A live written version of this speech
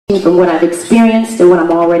from what I've experienced and what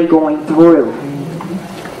I'm already going through.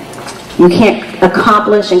 You can't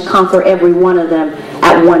accomplish and conquer every one of them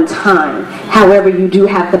at one time. However, you do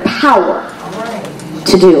have the power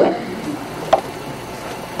to do it.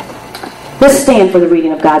 Let's stand for the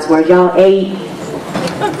reading of God's Word. Y'all ate.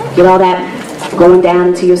 Get all that going down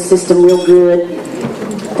into your system real good.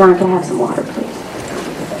 Don, can I have some water, please?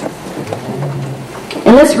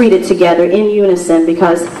 And let's read it together in unison,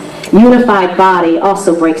 because unified body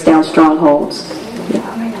also breaks down strongholds.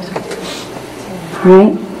 All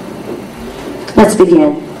right? Let's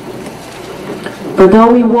begin. For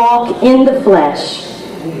though we walk in the flesh,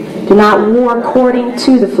 do not war according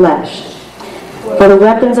to the flesh. For the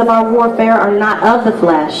weapons of our warfare are not of the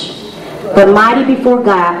flesh, but mighty before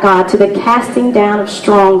God to the casting down of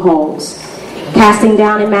strongholds, casting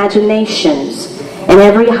down imaginations, and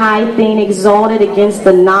every high thing exalted against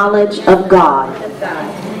the knowledge of God,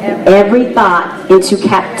 every thought into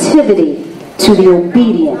captivity to the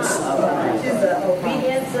obedience.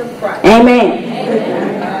 Amen.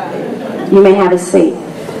 You may have a seat.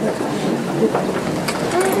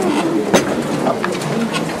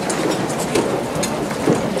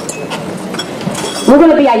 We're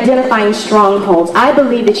going to be identifying strongholds. I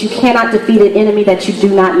believe that you cannot defeat an enemy that you do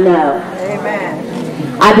not know.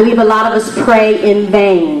 Amen. I believe a lot of us pray in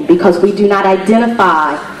vain because we do not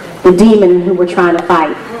identify the demon who we're trying to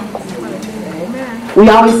fight. Amen. We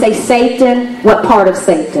always say Satan. What part of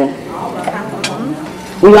Satan?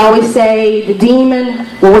 We always say the demon.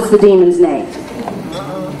 Well, what's the demon's name?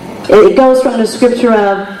 It goes from the scripture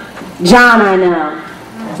of John I know,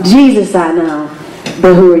 Jesus I know,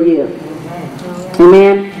 but who are you?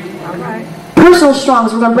 Amen. Personal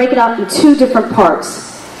strongholds, we're going to break it up in two different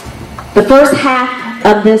parts. The first half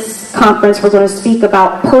of this conference, we're going to speak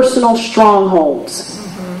about personal strongholds.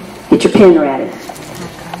 Get your pen ready.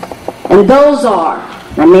 And those are,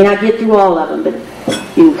 I may not get through all of them, but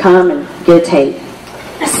you can come and get a tape.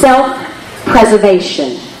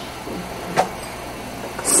 Self-preservation.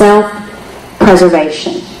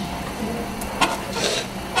 Self-preservation.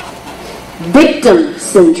 Victim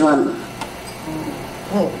syndrome.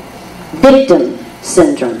 Victim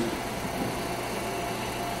syndrome.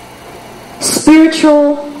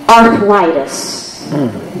 Spiritual arthritis.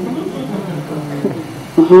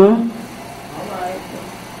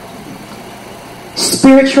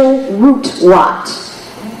 Spiritual root rot.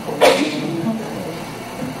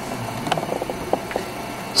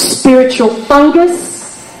 Spiritual fungus.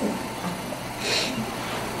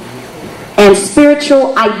 And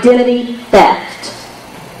spiritual identity theft.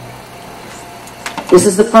 This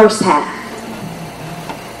is the first half.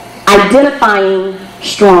 Identifying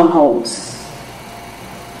strongholds.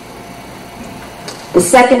 The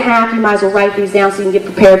second half, you might as well write these down so you can get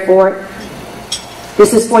prepared for it.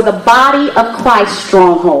 This is for the body of Christ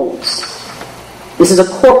strongholds. This is a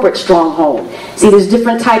corporate stronghold. See, there's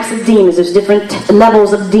different types of demons. There's different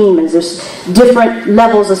levels of demons. There's different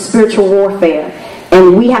levels of spiritual warfare.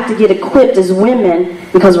 And we have to get equipped as women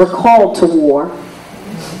because we're called to war.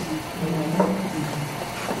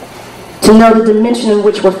 To know the dimension in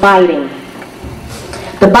which we're fighting.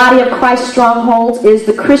 The body of Christ strongholds is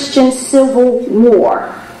the Christian Civil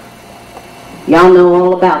War. Y'all know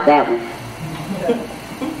all about that one.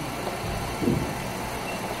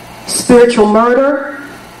 Spiritual murder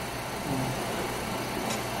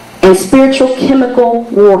and spiritual chemical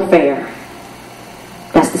warfare.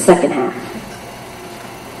 That's the second half.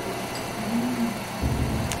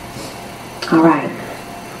 All right.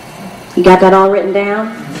 You got that all written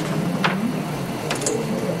down?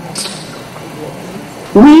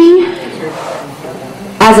 We,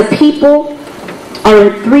 as a people, are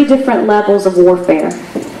in three different levels of warfare.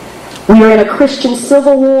 We are in a Christian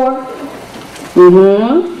civil war,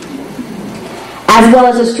 as well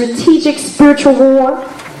as a strategic spiritual war,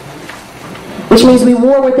 which means we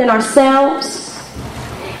war within ourselves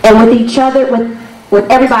and with each other,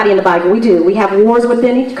 with everybody in the Bible. We do. We have wars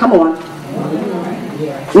within each. Come on.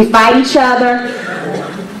 We fight each other.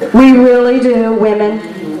 We really do, women.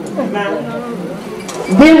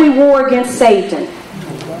 Then we war against Satan.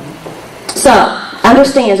 So,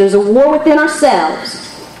 understand, there's a war within ourselves.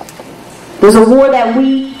 There's a war that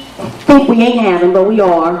we think we ain't having, but we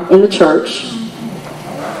are in the church.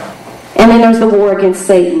 And then there's the war against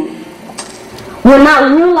Satan. We're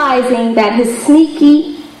not realizing that his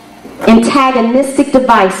sneaky, antagonistic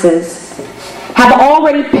devices have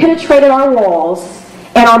already penetrated our walls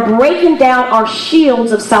and are breaking down our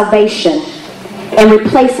shields of salvation and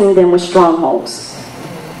replacing them with strongholds.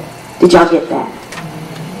 Did y'all get that?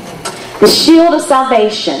 The shield of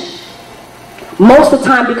salvation. Most of the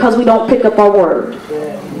time because we don't pick up our word.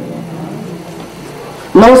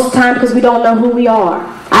 Most of the time because we don't know who we are.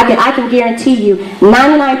 I can guarantee you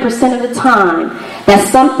 99% of the time that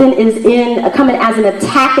something is coming as an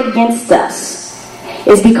attack against us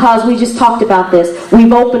is because we just talked about this.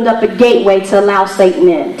 We've opened up a gateway to allow Satan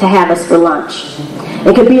in to have us for lunch.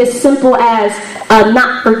 It could be as simple as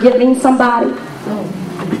not forgiving somebody.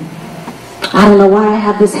 I don't know why I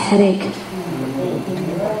have this headache.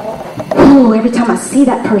 Ooh, every time I see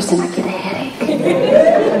that person, I get a headache.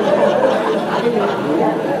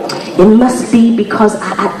 It must be because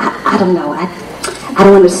I don't know. I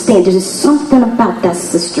don't understand. There's just something about that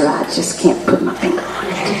sister I just can't put my finger on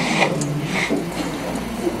it.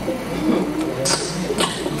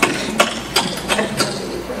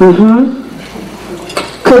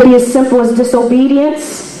 Could be as simple as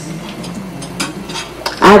disobedience.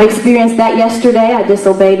 I've experienced that yesterday. I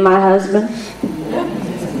disobeyed my husband.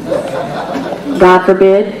 God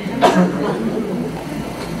forbid.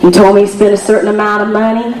 He told me to spend a certain amount of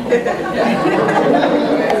money.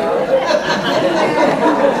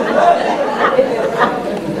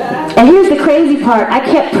 And here's the crazy part. I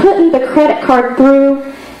kept putting the credit card through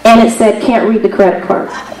and it said, can't read the credit card.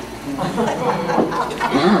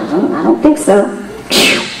 I don't think so.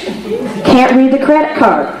 Can't read the credit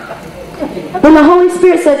card. Then the Holy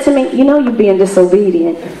Spirit said to me, you know you're being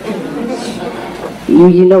disobedient.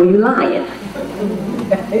 You know you're lying.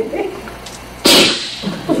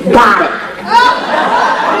 Got it.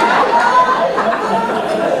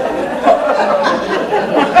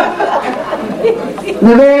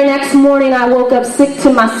 The very next morning I woke up sick to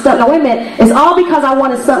my stomach. Now wait a minute. It's all because I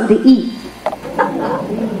wanted something to eat.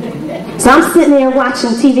 So I'm sitting there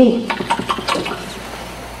watching TV.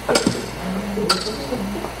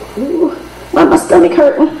 Ooh, why my stomach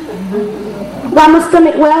hurting? Why my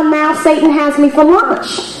stomach? Well, now Satan has me for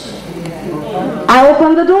lunch. I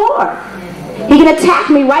open the door. He can attack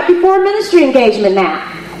me right before a ministry engagement now.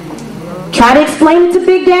 Try to explain it to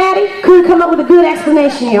Big Daddy. Couldn't come up with a good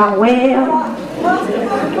explanation, y'all. Well,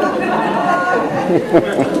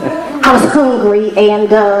 I was hungry and,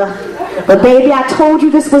 but baby, I told you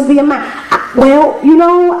this was the amount. Well, you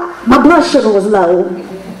know, my blood sugar was low.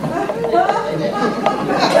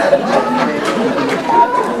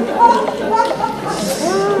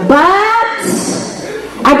 But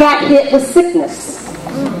I got hit with sickness.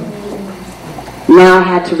 Now I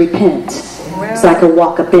had to repent so I could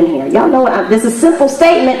walk up in here. Y'all know this is a simple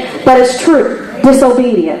statement, but it's true.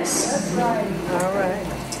 Disobedience.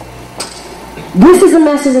 This is a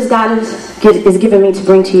message that God is giving me to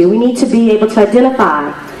bring to you. We need to be able to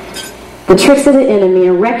identify the tricks of the enemy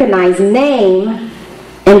and recognize, name,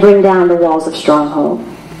 and bring down the walls of stronghold.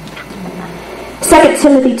 2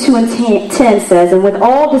 Timothy 2:10 says, and with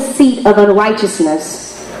all deceit of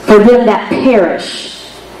unrighteousness for them that perish,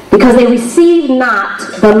 because they receive not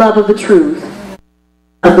the love of the truth.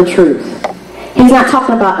 He's not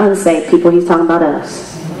talking about unsaved people. He's talking about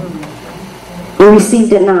us. We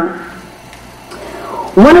received it not.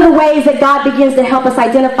 One of the ways that God begins to help us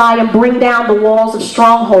identify and bring down the walls of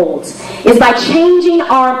strongholds is by changing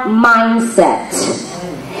our mindset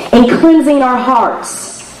and cleansing our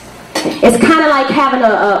hearts. It's kind of like having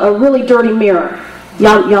a really dirty mirror.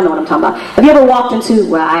 Y'all know what I'm talking about. Have you ever walked into,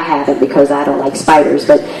 well, I haven't because I don't like spiders,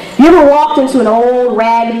 but you ever walked into an old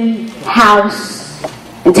raggedy house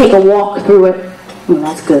and take a walk through it?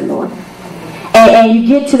 That's good, Lord. And you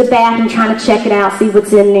get to the bathroom trying to check it out, see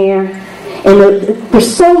what's in there. And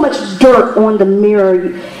there's so much dirt on the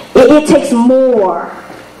mirror. It takes more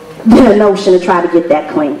than a notion to try to get that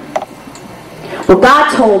clean. Well,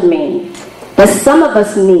 God told me that some of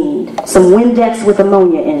us need some Windex with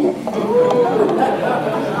ammonia in it.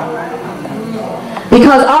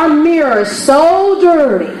 Because our mirror is so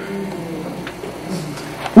dirty.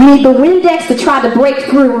 We need the Windex to try to break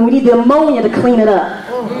through, and we need the ammonia to clean it up,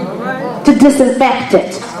 to disinfect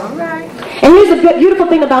it. And here's the beautiful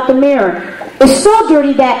thing about the mirror. It's so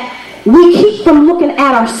dirty that we keep from looking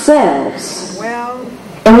at ourselves,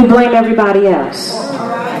 and we blame everybody else.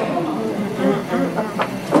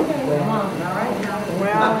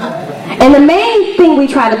 And the main thing we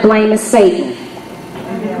try to blame is Satan.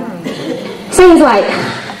 Satan's like, I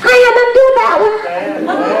ain't had nothing to do with that one.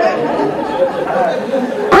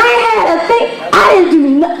 I had a thing. I didn't do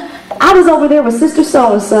nothing. I was over there with Sister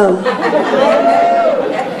So-and-so.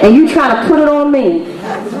 And you try to put it on me.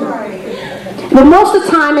 But most of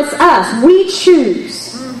the time it's us. We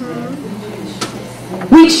choose.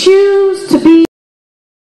 We choose to be